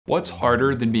What's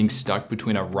harder than being stuck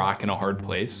between a rock and a hard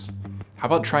place? How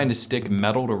about trying to stick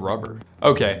metal to rubber?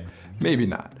 Okay, maybe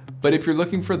not. But if you're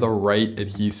looking for the right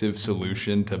adhesive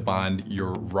solution to bond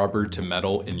your rubber to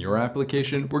metal in your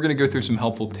application, we're gonna go through some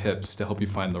helpful tips to help you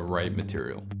find the right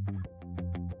material.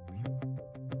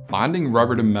 Bonding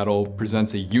rubber to metal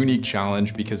presents a unique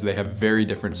challenge because they have very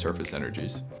different surface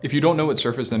energies. If you don't know what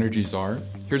surface energies are,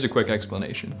 here's a quick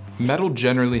explanation. Metal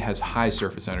generally has high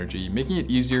surface energy, making it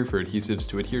easier for adhesives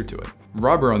to adhere to it.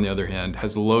 Rubber, on the other hand,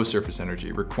 has low surface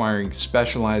energy, requiring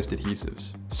specialized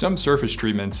adhesives. Some surface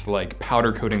treatments, like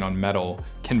powder coating on metal,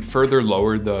 can further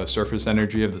lower the surface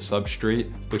energy of the substrate,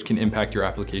 which can impact your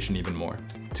application even more.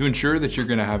 To ensure that you're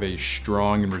gonna have a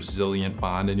strong and resilient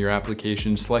bond in your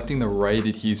application, selecting the right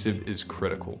adhesive is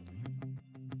critical.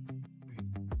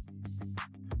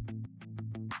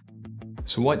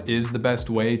 So what is the best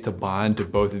way to bond to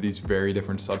both of these very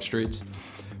different substrates?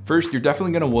 First, you're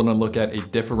definitely gonna wanna look at a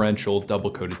differential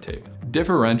double-coated tape.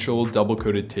 Differential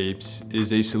double-coated tapes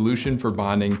is a solution for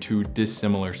bonding two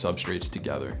dissimilar substrates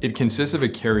together. It consists of a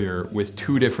carrier with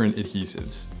two different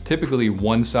adhesives. Typically,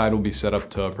 one side will be set up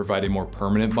to provide a more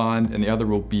permanent bond, and the other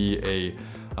will be a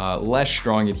less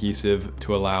strong adhesive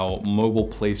to allow mobile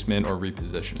placement or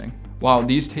repositioning. While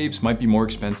these tapes might be more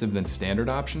expensive than standard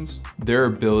options, their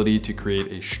ability to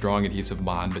create a strong adhesive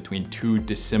bond between two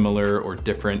dissimilar or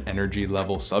different energy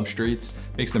level substrates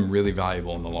makes them really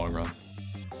valuable in the long run.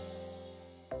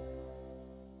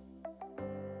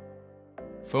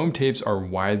 Foam tapes are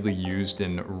widely used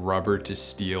in rubber to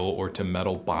steel or to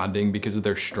metal bonding because of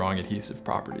their strong adhesive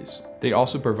properties. They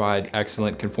also provide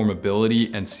excellent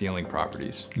conformability and sealing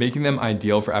properties, making them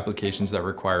ideal for applications that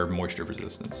require moisture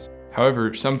resistance.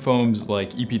 However, some foams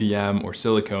like EPDM or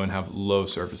silicone have low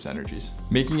surface energies,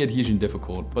 making adhesion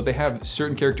difficult, but they have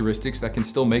certain characteristics that can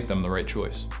still make them the right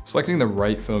choice. Selecting the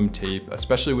right foam tape,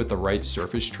 especially with the right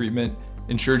surface treatment,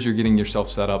 ensures you're getting yourself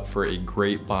set up for a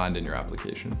great bond in your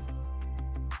application.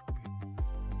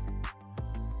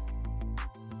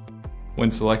 When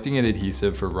selecting an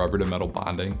adhesive for rubber to metal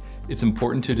bonding, it's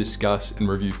important to discuss and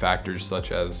review factors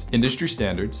such as industry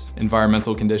standards,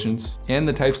 environmental conditions, and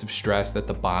the types of stress that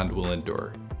the bond will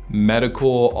endure.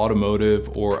 Medical,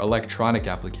 automotive, or electronic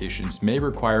applications may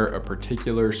require a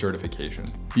particular certification.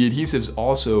 The adhesives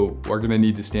also are going to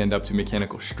need to stand up to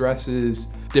mechanical stresses,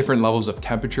 different levels of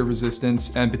temperature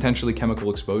resistance, and potentially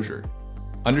chemical exposure.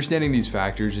 Understanding these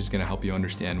factors is going to help you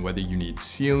understand whether you need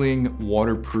sealing,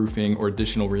 waterproofing, or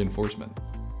additional reinforcement.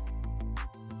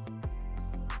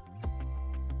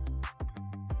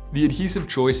 The adhesive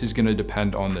choice is going to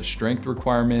depend on the strength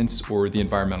requirements or the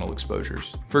environmental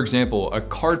exposures. For example, a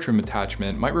car trim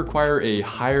attachment might require a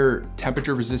higher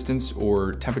temperature resistance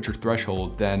or temperature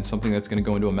threshold than something that's going to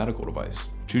go into a medical device.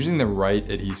 Choosing the right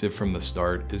adhesive from the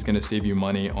start is going to save you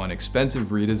money on expensive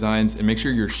redesigns and make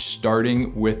sure you're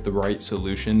starting with the right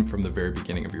solution from the very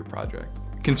beginning of your project.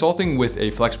 Consulting with a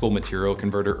flexible material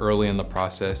converter early in the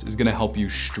process is going to help you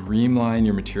streamline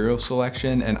your material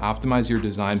selection and optimize your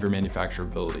design for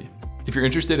manufacturability. If you're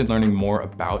interested in learning more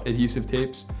about adhesive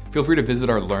tapes, feel free to visit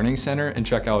our Learning Center and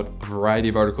check out a variety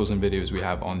of articles and videos we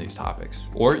have on these topics.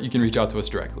 Or you can reach out to us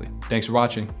directly. Thanks for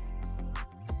watching.